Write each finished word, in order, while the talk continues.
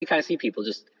kind of see people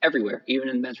just everywhere, even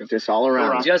in the men's room. Just all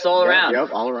around. Just all around. Yep,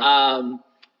 all around.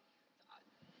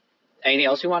 Anything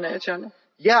else you want to add, Sean?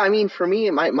 Yeah, I mean, for me,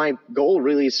 my goal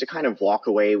really is to kind of walk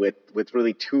away with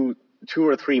really two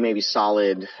or three maybe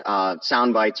solid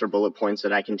sound bites or bullet points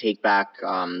that I can take back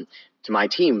to my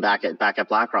team back at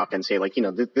BlackRock and say, like,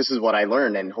 this is what I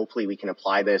learned, and hopefully we can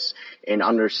apply this in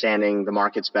understanding the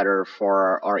markets better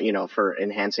for for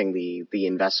enhancing the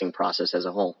investing process as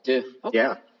a whole. Yeah. Okay.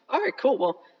 Yeah. All right, cool.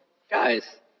 Well, guys,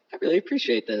 I really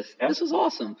appreciate this. Yeah. This was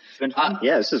awesome. It's been fun.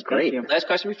 Yeah, this is great. Last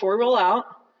question before we roll out.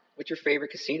 What's your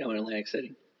favorite casino in Atlantic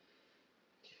City?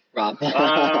 Rob? Well,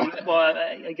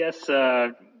 I guess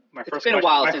my first. It's been a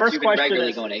while since you've been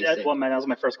regularly going to AC. Well, that was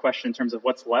my first question in terms of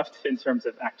what's left in terms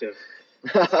of active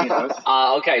casinos.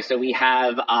 Okay, so we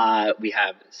have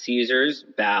Caesars,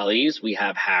 Bally's, we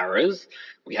have Harrah's,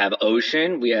 we have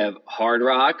Ocean, we have Hard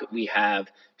Rock, we have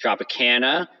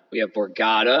Tropicana, we have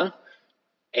Borgata,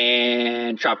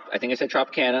 and I think I said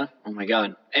Tropicana. Oh my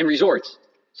God, and resorts.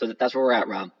 So that's where we're at,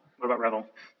 Rob. What about Revel?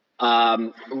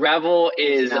 Revel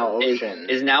is now Ocean.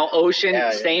 Is now Ocean.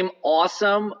 Yeah, Same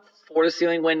awesome floor to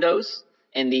ceiling windows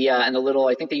and the little,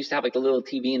 I think they used to have like the little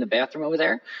TV in the bathroom over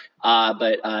there.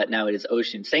 But now it is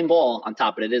Ocean. Same ball on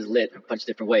top, but it is lit a bunch of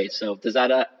different ways. So does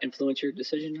that influence your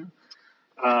decision?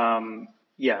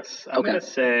 Yes. I'm going to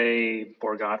say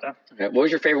Borgata. Okay. What was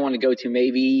your favorite one to go to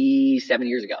maybe 7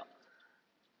 years ago?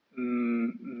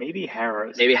 Maybe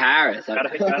Harrah's. Maybe Harrah's.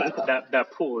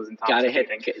 That pool is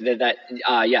intoxicating. Gotta hit that.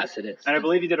 Yes, it is. And I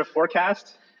believe you did a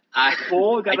forecast. I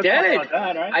did.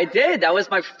 That, right? I did. That was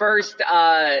my first. What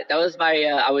I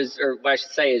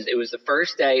should say is, it was the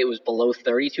first day. It was below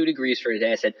 32 degrees for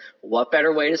today. I said, what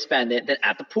better way to spend it than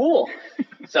at the pool?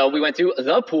 So we went to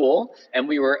the pool, and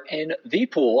we were in the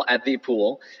pool at the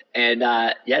pool, and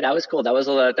that was cool. That was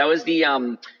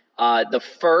the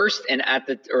first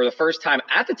the first time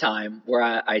at the time where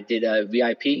I did a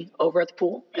VIP over at the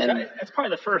pool. And it's probably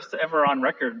the first ever on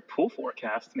record pool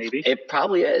forecast, maybe. It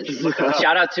probably is.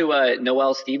 Shout out to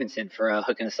Noel Stevenson for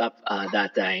hooking us up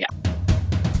that day.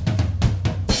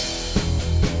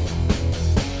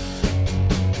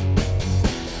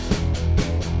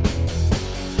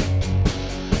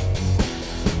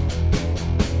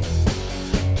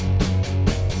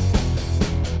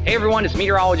 Hey everyone, it's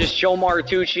meteorologist Joe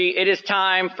Martucci. It is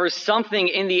time for Something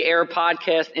in the Air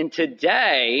podcast, and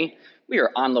today we are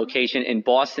on location in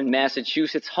Boston,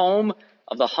 Massachusetts, home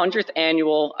of the 100th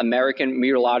Annual American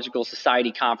Meteorological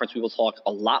Society Conference. We will talk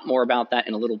a lot more about that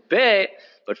in a little bit,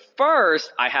 but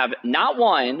first I have not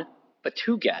one, but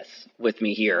two guests with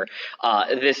me here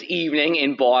this evening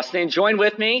in Boston. Join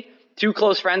with me, two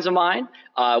close friends of mine.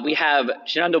 We have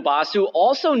Shenando Basu,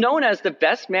 also known as the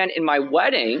best man in my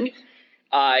wedding.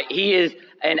 He is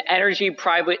an energy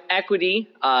private equity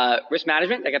risk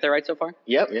management. Did I get that right so far?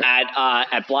 Yep.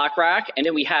 At BlackRock. And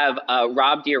then we have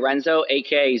Rob DiOrenzo,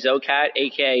 a.k.a. Zocat,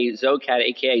 a.k.a. Zocat,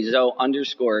 a.k.a.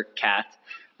 Zo_cat.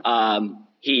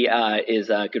 He is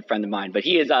a good friend of mine. But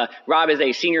Rob is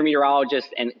a senior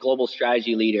meteorologist and global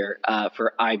strategy leader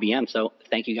for IBM. So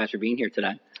thank you guys for being here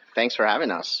today. Thanks for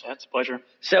having us. Yeah, it's a pleasure.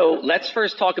 So let's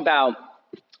first talk about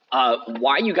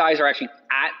why you guys are actually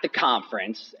at the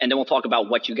conference, and then we'll talk about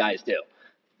what you guys do.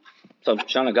 So,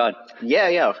 Sean, go ahead.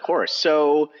 Yeah, of course.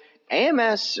 So,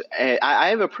 AMS,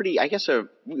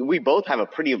 we both have a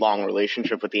pretty long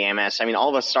relationship with the AMS. I mean, all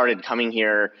of us started coming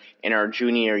here in our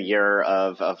junior year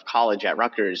of college at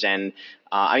Rutgers. And,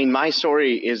 my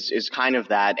story is kind of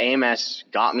that AMS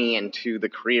got me into the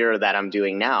career that I'm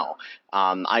doing now.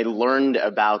 I learned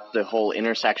about the whole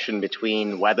intersection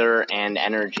between weather and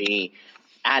energy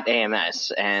at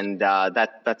AMS, and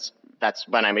that's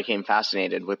when I became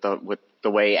fascinated with the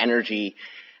way energy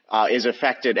is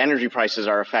affected. Energy prices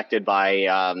are affected by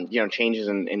changes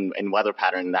in weather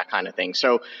pattern, that kind of thing.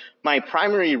 So my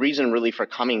primary reason really for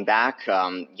coming back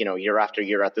year after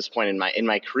year at this point in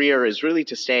my career is really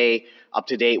to stay up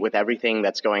to date with everything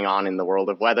that's going on in the world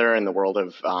of weather, in the world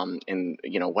of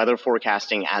weather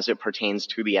forecasting as it pertains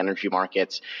to the energy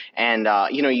markets. And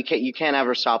you can't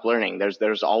ever stop learning.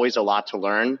 There's always a lot to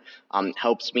learn.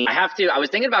 Helps me. I was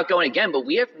thinking about going again, but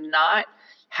we have not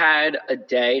had a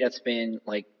day that's been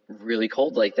like really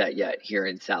cold like that yet here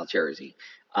in South Jersey.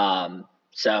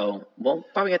 So we'll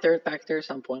probably get back there at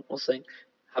some point. We'll see.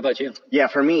 How about you? Yeah,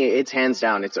 for me, it's hands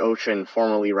down. It's Ocean,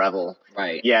 formerly Revel.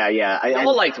 Right. Yeah. I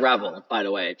all liked Revel, by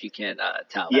the way, if you can't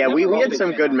tell. Yeah, we had big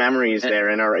some fan good of. memories there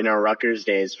in our Rutgers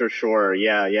days, for sure.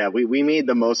 Yeah. We made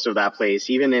the most of that place,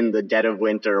 even in the dead of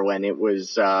winter when it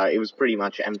was pretty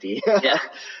much empty. Yeah.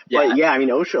 But yeah, I mean,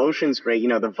 Ocean's great. You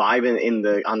know, the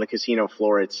vibe on the casino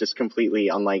floor, it's just completely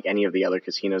unlike any of the other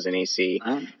casinos in AC.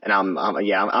 And I'm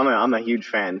a huge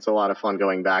fan. It's a lot of fun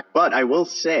going back. But I will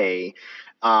say,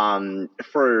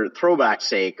 for throwback's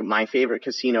sake, my favorite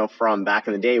casino from back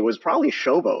in the day was probably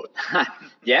Showboat.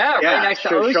 Yeah, right next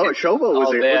to Ocean. Showboat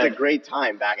was a great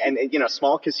time back, and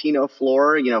small casino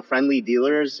floor, friendly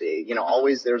dealers,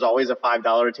 there's always a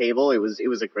 $5 table. It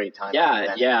was a great time.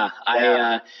 Yeah.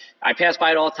 I pass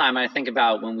by it all the time. I think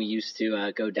about when we used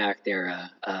to go back there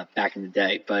back in the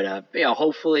day. But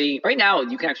hopefully, right now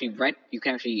you can actually rent. You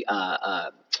can actually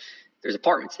there's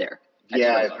apartments there.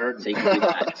 I've heard. So you can do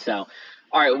that. So.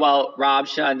 All right. Well, Rob,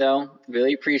 Shundo,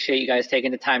 really appreciate you guys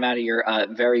taking the time out of your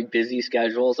very busy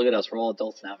schedules. Look at us. We're all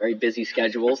adults now. Very busy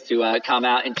schedules to come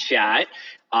out and chat.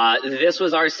 This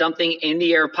was our Something in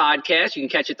the Air podcast. You can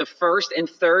catch it the first and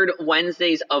third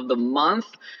Wednesdays of the month.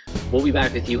 We'll be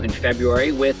back with you in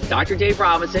February with Dr. Dave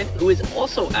Robinson, who is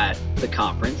also at the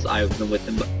conference. I've been with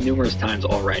him numerous times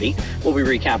already. We'll be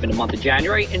recapping the month of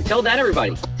January. Until then,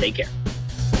 everybody, take care.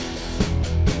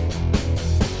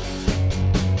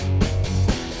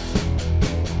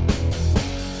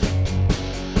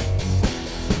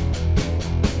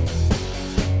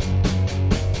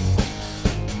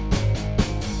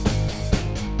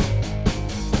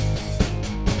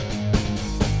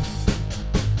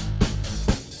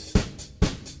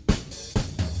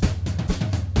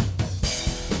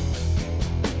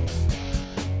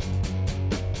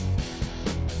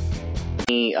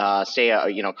 Stay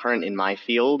current in my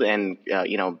field and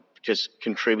just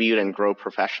contribute and grow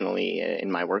professionally in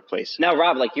my workplace. Now,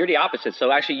 Rob, you're the opposite. So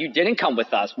actually, you didn't come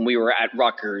with us when we were at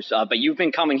Rutgers, but you've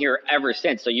been coming here ever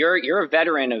since. So you're a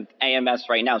veteran of AMS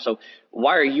right now. So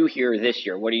why are you here this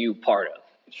year? What are you part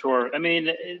of? Sure. I mean,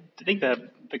 I think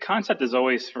the concept is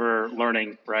always for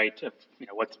learning, right?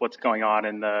 What's going on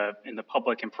in the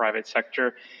public and private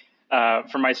sector.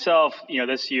 For myself,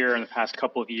 this year and the past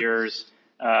couple of years,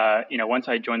 once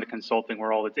I joined the consulting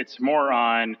world, it's more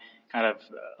on kind of,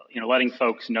 letting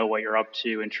folks know what you're up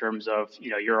to in terms of,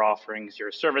 your offerings,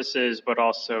 your services, but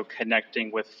also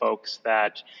connecting with folks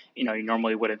that, you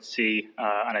normally wouldn't see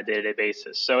on a day-to-day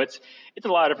basis. So it's a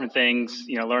lot of different things,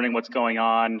 learning what's going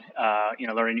on,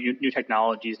 learning new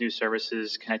technologies, new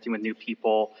services, connecting with new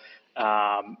people,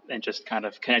 and just kind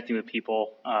of connecting with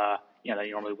people, that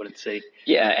you normally wouldn't see.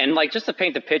 Yeah, and just to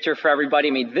paint the picture for everybody,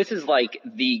 I mean, this is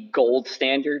the gold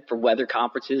standard for weather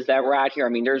conferences that we're at here. I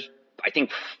mean, there's, I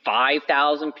think,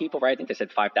 5,000 people, right? I think they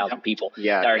said 5,000 people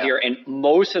that are here, and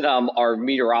most of them are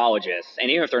meteorologists.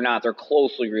 And even if they're not, they're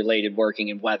closely related working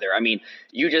in weather. I mean,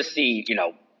 you just see,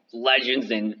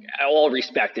 legends in all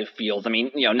respective fields. I mean,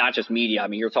 not just media. I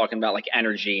mean, you're talking about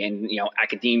energy and,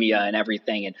 academia and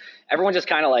everything. And everyone just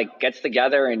kind of gets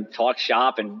together and talks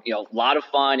shop and, a lot of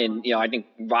fun. And, I think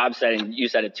Rob said, and you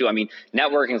said it too. I mean,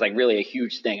 networking is really a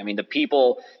huge thing. I mean, the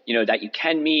people, that you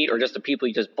can meet or just the people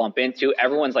you just bump into,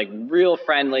 everyone's real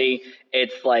friendly.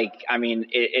 It's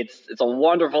it's a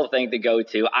wonderful thing to go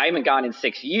to. I haven't gone in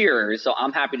 6 years, so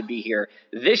I'm happy to be here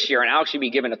this year. And I'll actually be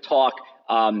giving a talk.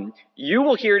 You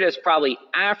will hear this probably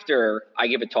after I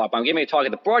give a talk. I'm giving a talk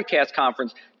at the broadcast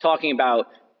conference talking about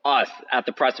us at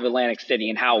the Press of Atlantic City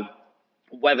and how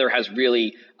weather has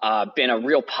really been a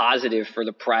real positive for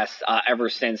the press ever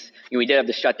since we did have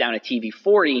to shut down at TV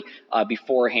 40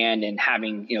 beforehand, and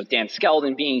having Dan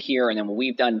Skeldon being here, and then what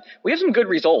we have some good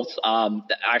results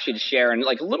actually to share, and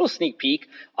a little sneak peek.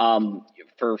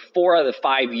 For 4 out of the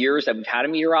 5 years that we've had a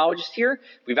meteorologist here,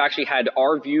 we've actually had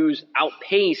our views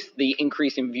outpace the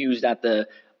increase in views that the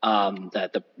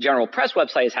general press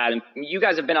website has had. And you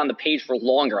guys have been on the page for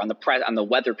longer, on the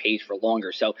weather page for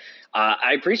longer. So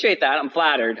I appreciate that. I'm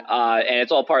flattered, and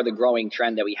it's all part of the growing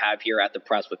trend that we have here at the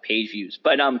press with page views.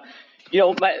 But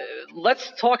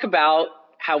let's talk about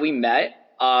how we met.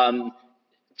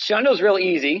 Shundo's real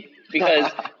easy,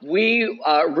 because we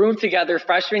roomed together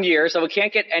freshman year, so it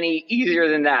can't get any easier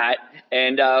than that.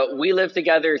 And we lived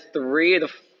together 3 of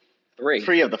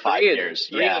the 5 years.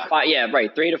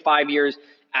 3 to 5 years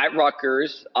at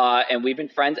Rutgers, and we've been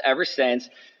friends ever since.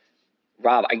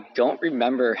 Rob, I don't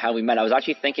remember how we met. I was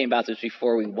actually thinking about this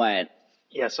before we went.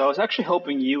 Yeah, so I was actually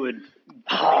hoping you would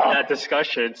that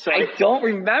discussion. So I don't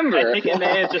remember. I think it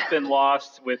may have just been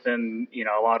lost within,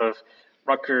 a lot of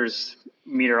Rutgers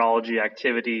meteorology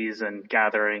activities and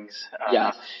gatherings.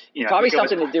 Yes. You know, Probably I think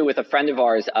something to do with a friend of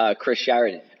ours, Chris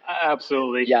Sheridan.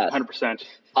 Absolutely. Yes.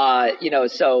 100%. You know,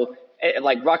 so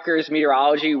like Rutgers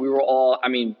meteorology, we were all, I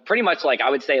mean, pretty much like I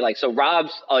would say like, so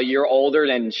Rob's a year older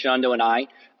than Shundo and I,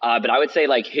 but I would say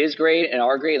like his grade and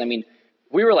our grade, I mean,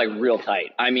 we were like real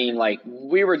tight. I mean, like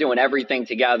we were doing everything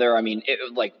together. I mean,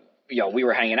 like, you know, we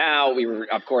were hanging out. We were,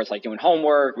 of course, like doing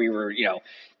homework. We were, you know,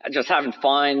 just having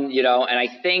fun, you know, and I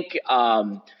think,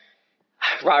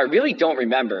 I really don't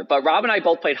remember, but Rob and I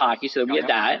both played hockey, so we had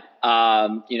that.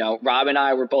 You know, Rob and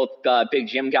I were both big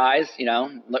gym guys. You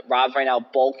know, Rob's right now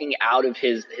bulking out of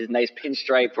his nice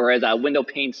pinstripe or his window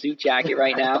pane suit jacket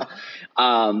right now.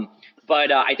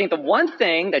 But I think the one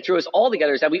thing that drew us all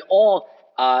together is that we all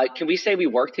can we say we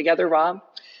worked together, Rob?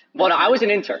 Well, no, I was an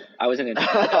intern.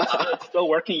 It's still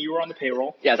working. You were on the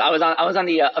payroll. Yes, I was on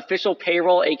the official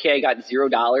payroll, aka got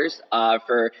 $0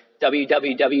 for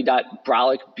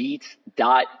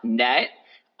www.brolickbeats.net.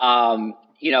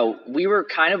 You know, we were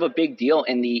kind of a big deal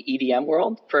in the EDM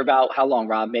world for about how long,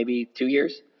 Rob? Maybe 2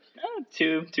 years?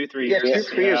 3 years. Yeah,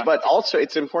 2-3 years. But also,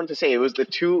 it's important to say it was the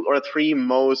 2 or 3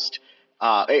 most.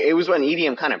 It was when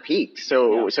EDM kind of peaked,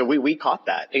 so we caught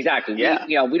that. Exactly. Yeah.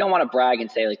 We, you know, we don't want to brag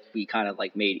and say like we kind of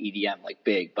like made EDM like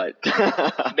big, but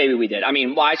maybe we did. I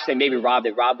mean, well, I should say maybe Rob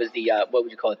did. Rob was the what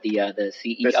would you call it? The CEO. The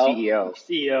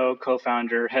CEO,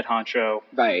 co-founder, head honcho.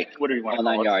 Right. Whatever you want all to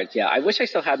call 9 it. yards. Yeah. I wish I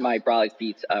still had my Brolic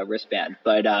Beats wristband,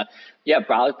 but yeah,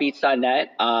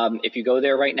 brolickbeats.net. If you go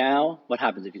there right now, what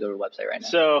happens if you go to the website right now?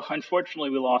 So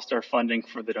unfortunately, we lost our funding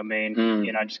for the domain.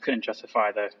 You know, I just couldn't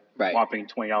justify the whopping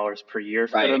 $20 per year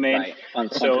for the domain.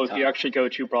 So if you actually go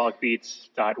to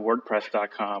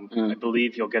brolickbeats.wordpress.com, I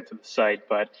believe you'll get to the site.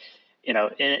 But you know,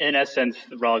 in essence,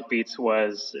 the Brolic Beats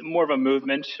was more of a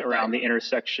movement around the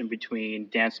intersection between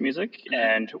dance music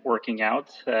and working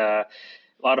out.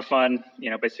 A lot of fun, you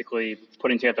know, basically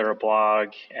putting together a blog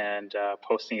and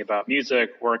posting about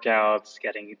music, workouts,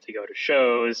 getting to go to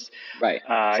shows. Right.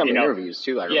 Some interviews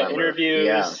too, I remember. Yeah, interviews.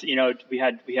 Yeah. You know, we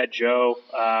had Joe,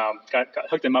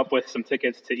 hooked him up with some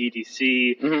tickets to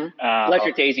EDC.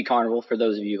 Electric Daisy Carnival, for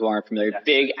those of you who aren't familiar. Yes.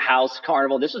 Big house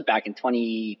carnival. This was back in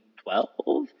 2012. I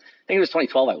think it was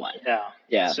 2012 I went.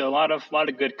 Yeah. So a lot of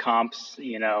good comps,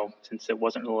 you know, since it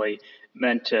wasn't really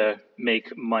meant to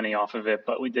make money off of it,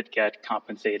 but we did get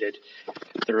compensated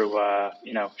through,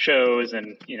 you know, shows,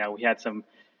 and, you know, we had some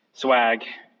swag.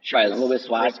 Right, a little bit of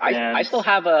swag. I still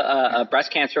have a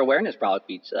breast cancer awareness Brolic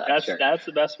Beats shirt. That's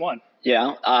the best one.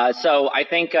 Yeah. So I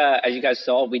think, as you guys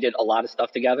saw, we did a lot of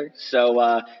stuff together.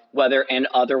 So, weather and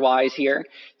otherwise here.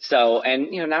 So,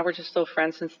 and, you know, now we're just still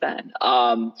friends since then.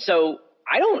 So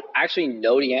I don't actually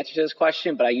know the answer to this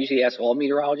question, but I usually ask all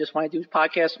meteorologists when I do this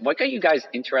podcast, what got you guys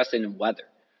interested in weather?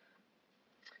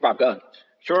 Rob, go ahead.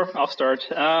 Sure, I'll start.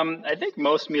 I think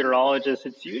most meteorologists,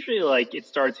 it's usually like it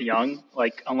starts young,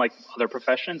 like unlike other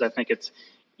professions. I think it's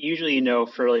usually, you know,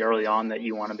 fairly early on that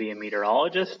you want to be a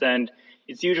meteorologist, and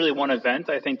it's usually one event,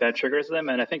 I think, that triggers them.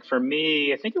 And I think for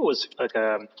me, I think it was like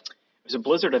it was a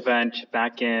blizzard event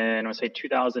back in, I would say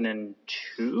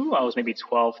 2002. I was maybe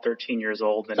 12, 13 years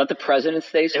old. And is that the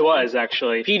President's Day? It was,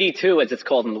 actually. PD2, as it's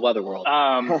called in the weather world.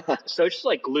 So just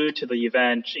like glued to the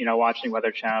event, you know, watching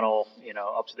Weather Channel, you know,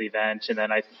 up to the event. And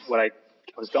then I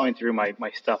was going through my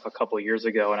stuff a couple of years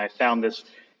ago, and I found this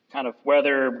kind of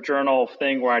weather journal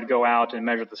thing where I'd go out and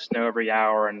measure the snow every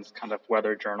hour, and this kind of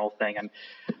weather journal thing. And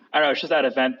I don't know, it's just that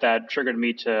event that triggered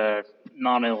me to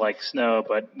not only like snow,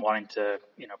 but wanting to,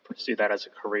 you know, pursue that as a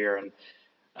career. And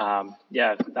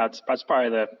yeah, that's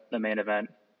probably the main event.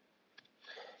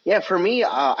 Yeah, for me,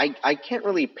 I can't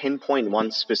really pinpoint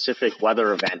one specific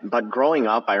weather event, but growing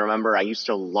up, I remember I used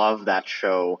to love that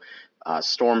show,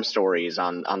 Storm Stories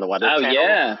on the Weather Channel. Oh,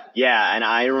 yeah. Yeah, and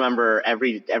I remember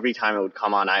every time it would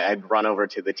come on, I'd run over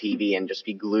to the TV and just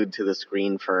be glued to the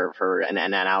screen for an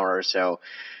hour or so.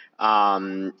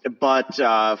 But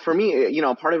for me, you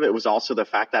know, part of it was also the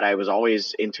fact that I was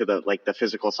always into the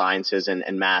physical sciences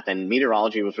and math, and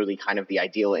meteorology was really kind of the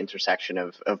ideal intersection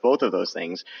of both of those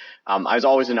things. I was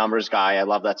always a numbers guy. I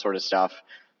love that sort of stuff.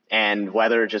 And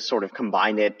weather just sort of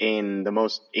combined it in the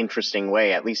most interesting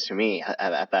way, at least to me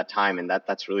at that time. And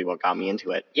that's really what got me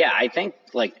into it. Yeah, I think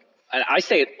I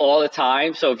say it all the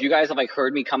time. So if you guys have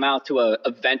heard me come out to a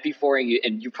event before, and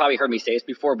you probably heard me say this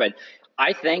before, but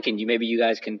I think, and would you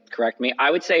guys can correct me,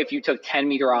 I would say if you took 10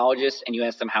 meteorologists and you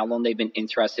asked them how long they've been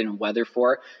interested in weather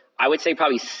for, I would say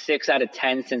probably 6 out of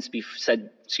 10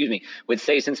 would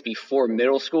say since before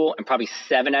middle school, and probably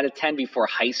 7 out of 10 before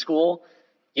high school.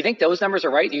 You think those numbers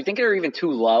are right? Do you think they're even too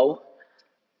low?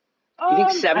 You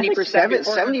think 70%?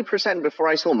 70% before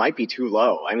high school might be too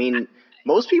low. I mean,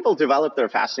 Most people develop their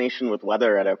fascination with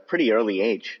weather at a pretty early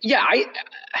age. Yeah,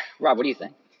 Rob, what do you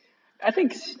think? I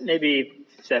think maybe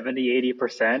 70,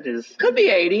 80% is could be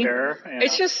 80. fair. Yeah.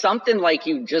 It's just something like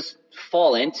you just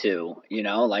fall into,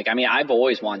 like, I mean, I've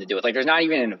always wanted to do it. Like, there's not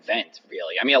even an event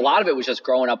really. I mean, a lot of it was just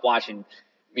growing up watching,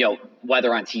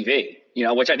 weather on TV,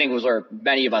 which I think was where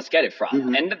many of us get it from.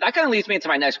 Mm-hmm. And that kind of leads me into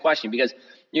my next question because,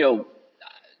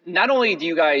 not only do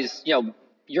you guys,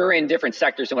 you're in different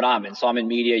sectors than what I'm in. So I'm in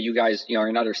media, you guys, are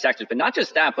in other sectors, but not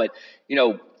just that, but,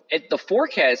 the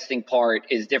forecasting part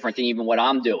is different than even what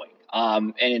I'm doing.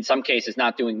 And in some cases,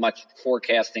 not doing much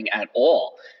forecasting at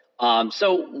all.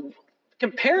 So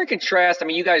compare and contrast. I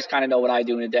mean, you guys kind of know what I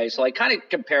do in a day. So like kind of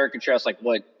compare and contrast like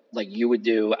what like you would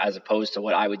do as opposed to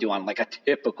what I would do on like a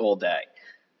typical day.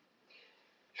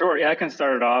 Sure. Yeah, I can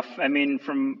start it off. I mean,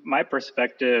 from my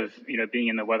perspective, being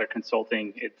in the weather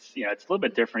consulting, it's a little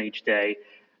bit different each day.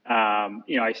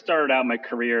 I started out my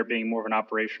career being more of an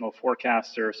operational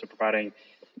forecaster, so providing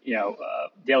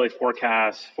daily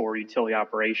forecasts for utility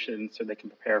operations so they can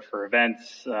prepare for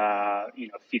events,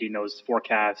 feeding those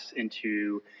forecasts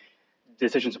into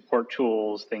decision support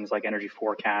tools, things like energy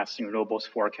forecasting, renewables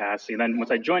forecasting. And then once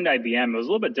I joined IBM, it was a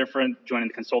little bit different joining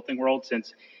the consulting world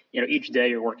since, each day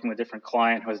you're working with a different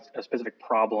client who has a specific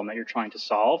problem that you're trying to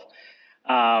solve.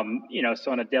 So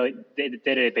on a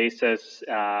day-to-day basis,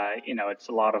 it's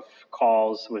a lot of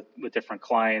calls with different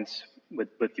clients, with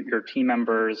your team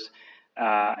members.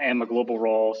 I'm a global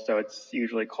role, so it's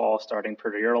usually calls starting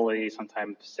pretty early,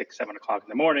 sometimes 6, 7 o'clock in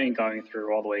the morning, going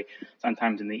through all the way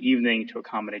sometimes in the evening to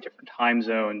accommodate different time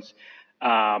zones.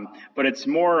 But it's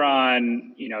more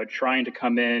on, trying to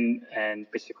come in and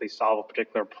basically solve a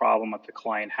particular problem that the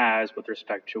client has with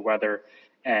respect to weather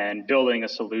and building a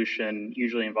solution,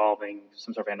 usually involving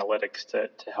some sort of analytics to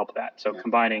help that. So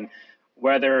combining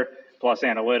weather plus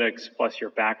analytics plus your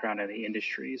background in the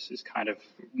industries is kind of,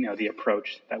 the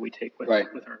approach that we take with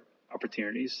our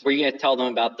opportunities. Were you going to tell them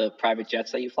about the private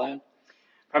jets that you fly on?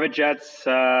 Private jets.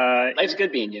 Life's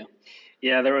good being you.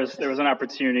 Yeah, there was an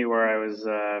opportunity where I was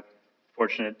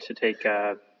fortunate to take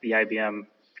the IBM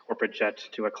corporate jet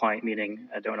to a client meeting.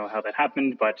 I don't know how that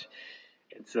happened, but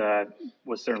it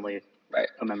was certainly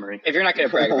a memory. If you're not going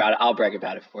to brag about it, I'll brag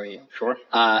about it for you. Sure.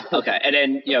 Okay. And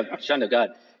then, Shundo, go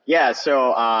ahead. Yeah,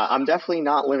 so I'm definitely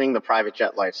not living the private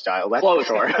jet lifestyle. That's close.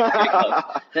 For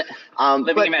sure.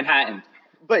 Living in Manhattan.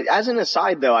 But as an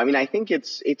aside, though, I mean, I think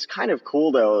it's kind of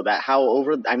cool, though, that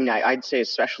I'd say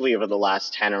especially over the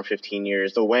last 10 or 15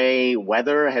 years, the way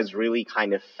weather has really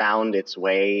kind of found its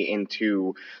way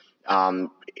into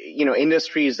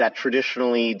industries that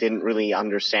traditionally didn't really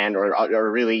understand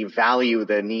or really value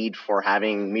the need for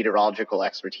having meteorological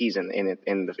expertise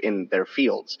in their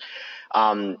fields.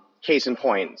 Case in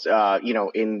point,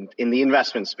 in the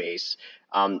investment space,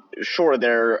 sure,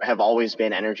 there have always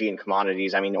been energy and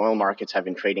commodities. I mean, oil markets have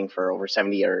been trading for over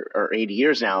 70 or 80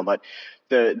 years now, but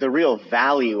the real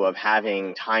value of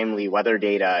having timely weather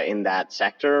data in that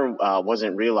sector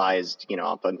wasn't realized,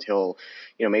 up until,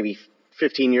 maybe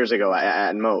 15 years ago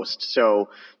at most. So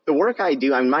the work I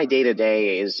do, I mean, my day to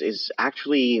day is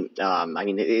actually,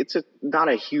 it's not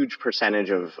a huge percentage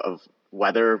of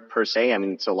weather per se. I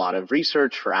mean, it's a lot of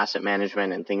research for asset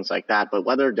management and things like that, but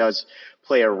weather does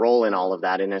play a role in all of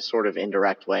that in a sort of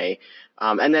indirect way.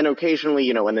 And then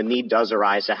occasionally, when the need does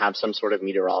arise to have some sort of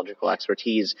meteorological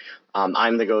expertise,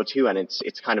 I'm the go-to, and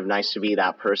it's kind of nice to be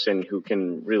that person who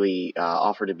can really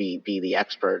offer to be the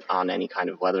expert on any kind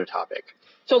of weather topic.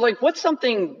 So, like, what's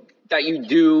something that you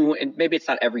do, and maybe it's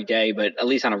not every day, but at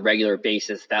least on a regular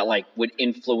basis, that like would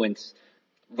influence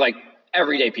like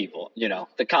everyday people,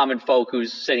 the common folk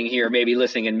who's sitting here, maybe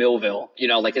listening in Millville,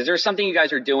 like, is there something you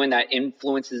guys are doing that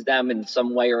influences them in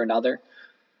some way or another?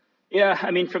 Yeah,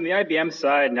 I mean, from the IBM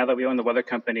side, now that we own the weather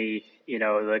company,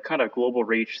 the kind of global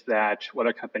reach that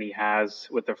weather company has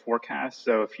with their forecast.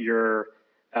 So if you're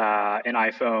an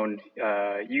iPhone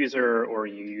user, or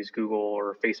you use Google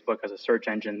or Facebook as a search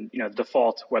engine,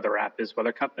 default weather app is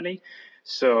Weather Company.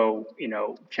 So,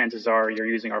 chances are you're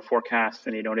using our forecast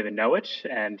and you don't even know it.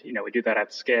 And, we do that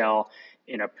at scale,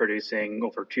 producing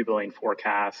over 2 billion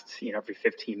forecasts, every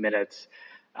 15 minutes.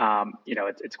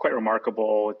 It's quite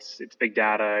remarkable. It's big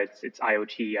data. It's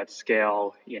IoT at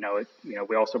scale.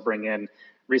 We also bring in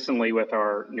recently with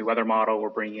our new weather model, we're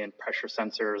bringing in pressure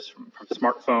sensors from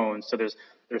smartphones. So there's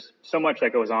so much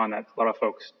that goes on that a lot of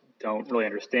folks don't really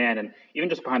understand. And even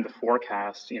just behind the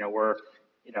forecast,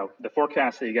 the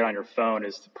forecast that you get on your phone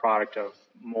is the product of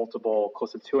multiple,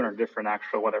 close to 200 different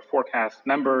actual weather forecast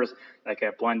members that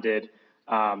get blended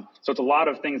So it's a lot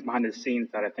of things behind the scenes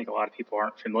that I think a lot of people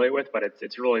aren't familiar with, but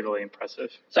it's really, really impressive.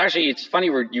 So actually, it's funny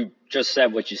where you just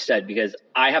said what you said, because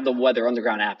I have the Weather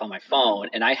Underground app on my phone,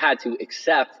 and I had to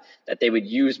accept that they would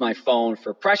use my phone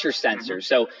for pressure sensors.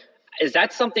 So is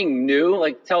that something new?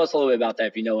 Like, tell us a little bit about that,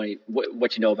 if you know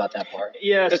what you know about that part.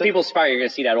 Yeah. Because people aspire, you're going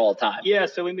to see that all the time. Yeah.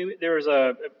 So there was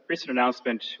a recent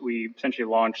announcement. We essentially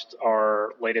launched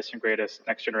our latest and greatest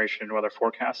next generation weather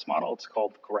forecast model. It's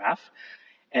called Graph.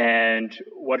 And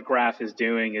what Graph is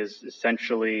doing is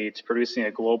essentially it's producing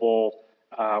a global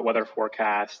weather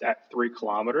forecast at 3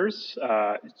 kilometers.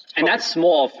 And that's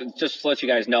small, just to let you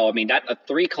guys know. I mean, that a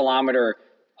 3 kilometer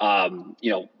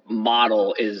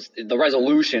model is the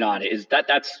resolution on it is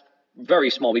that's very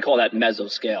small. We call that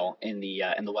mesoscale in the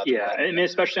weather. Yeah, I mean,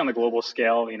 especially on the global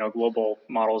scale, global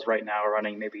models right now are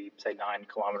running maybe say 9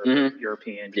 kilometer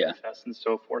European GFS and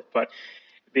so forth. But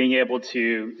being able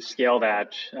to scale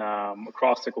that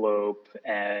across the globe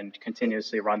and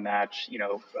continuously run that,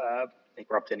 I think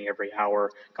we're updating every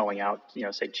hour, going out,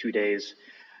 say 2 days,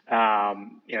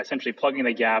 essentially plugging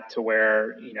the gap to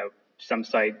where, some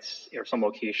sites or some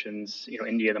locations,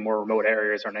 India, the more remote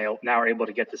areas are now able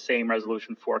to get the same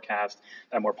resolution forecast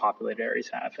that more populated areas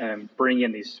have. And bringing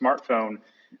in these smartphone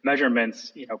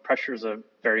measurements, pressure is a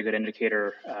very good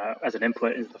indicator as an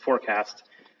input into the forecast.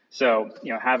 So,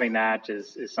 having that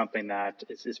is something that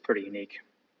is pretty unique.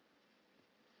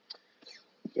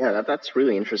 Yeah, that's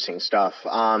really interesting stuff.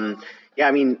 Yeah,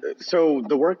 I mean, so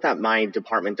the work that my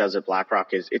department does at BlackRock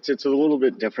it's a little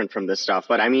bit different from this stuff.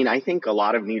 But I mean, I think a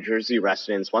lot of New Jersey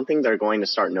residents, one thing they're going to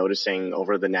start noticing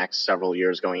over the next several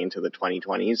years going into the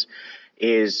 2020s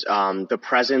is the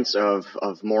presence of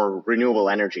more renewable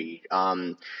energy.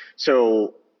 A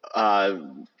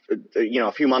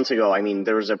few months ago, I mean,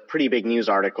 there was a pretty big news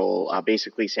article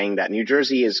basically saying that New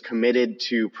Jersey is committed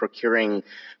to procuring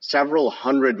several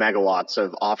hundred megawatts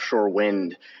of offshore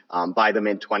wind by the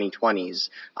mid-2020s.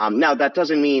 Now, that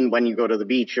doesn't mean when you go to the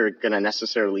beach, you're going to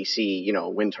necessarily see,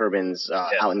 wind turbines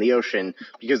out in the ocean,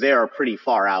 because they are pretty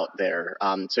far out there.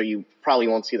 So you probably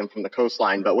won't see them from the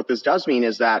coastline. But what this does mean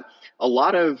is that a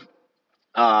lot of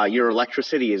your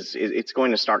electricity it's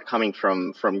going to start coming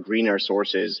from greener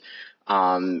sources. Which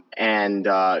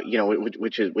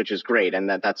is great. And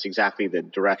that's exactly the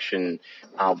direction,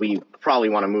 we probably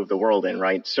want to move the world in,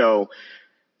 right? So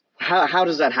how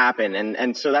does that happen?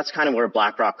 And so that's kind of where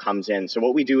BlackRock comes in. So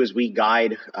what we do is we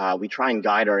try and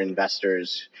guide our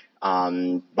investors,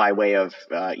 by way of,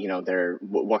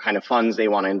 what kind of funds they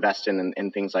want to invest in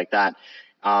and things like that.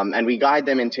 And we guide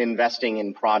them into investing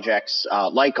in projects,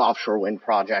 like offshore wind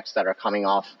projects that are coming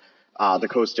off the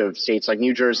coast of states like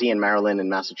New Jersey and Maryland and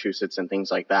Massachusetts and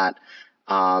things like that.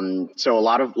 So a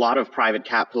lot of private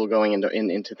capital going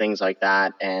into things like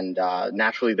that. And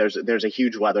naturally, there's a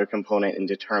huge weather component in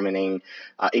determining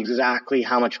exactly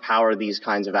how much power these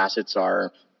kinds of assets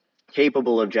are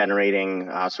capable of generating.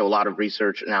 So a lot of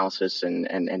research analysis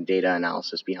and data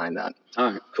analysis behind that.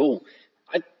 All right, cool.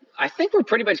 I think we're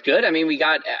pretty much good. I mean, we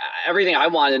got everything I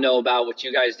wanted to know about what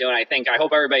you guys do. And I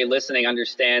hope everybody listening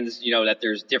understands, that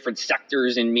there's different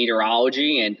sectors in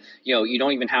meteorology, and, you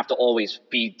don't even have to always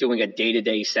be doing a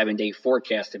day-to-day 7-day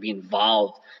forecast to be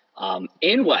involved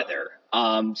in weather.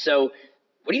 So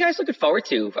what are you guys looking forward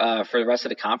to for the rest of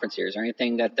the conference here? Is there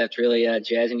anything that's really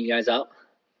jazzing you guys up?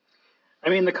 I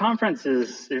mean, the conference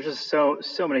there's just so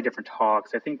many different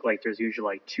talks. I think there's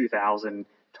usually 2,000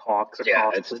 talks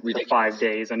across the 5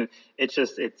 days, and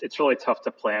it's really tough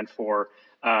to plan for.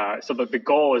 So the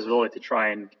goal is really to try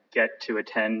and get to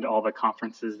attend all the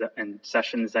conferences and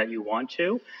sessions that you want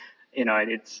to.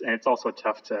 It's also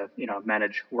tough to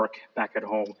manage work back at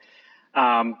home.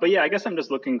 But yeah, I guess I'm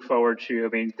just looking forward to. I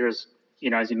mean, there's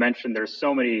as you mentioned, there's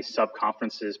so many sub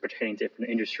conferences pertaining to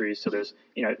different industries. So there's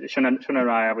Shona and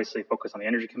I obviously focus on the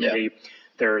Energy Committee. Yeah.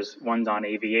 There's ones on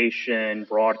aviation,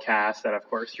 broadcast that, of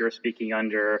course, you're speaking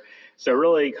under. So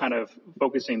really kind of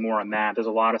focusing more on that. There's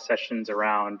a lot of sessions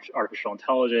around artificial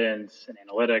intelligence and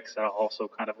analytics that I also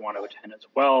kind of want to attend as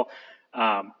well.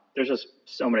 There's just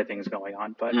so many things going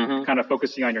on, but kind of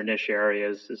focusing on your niche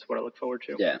areas is what I look forward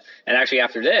to. Yeah. And actually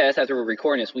after we're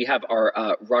recording this, we have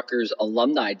our Rutgers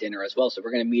alumni dinner as well. So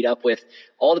we're going to meet up with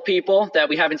all the people that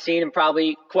we haven't seen in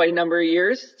probably quite a number of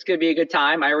years. It's going to be a good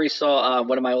time. I already saw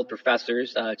one of my old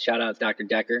professors, shout out Dr.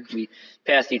 Decker. We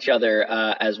passed each other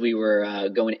as we were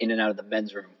going in and out of the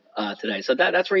men's room today. So that's where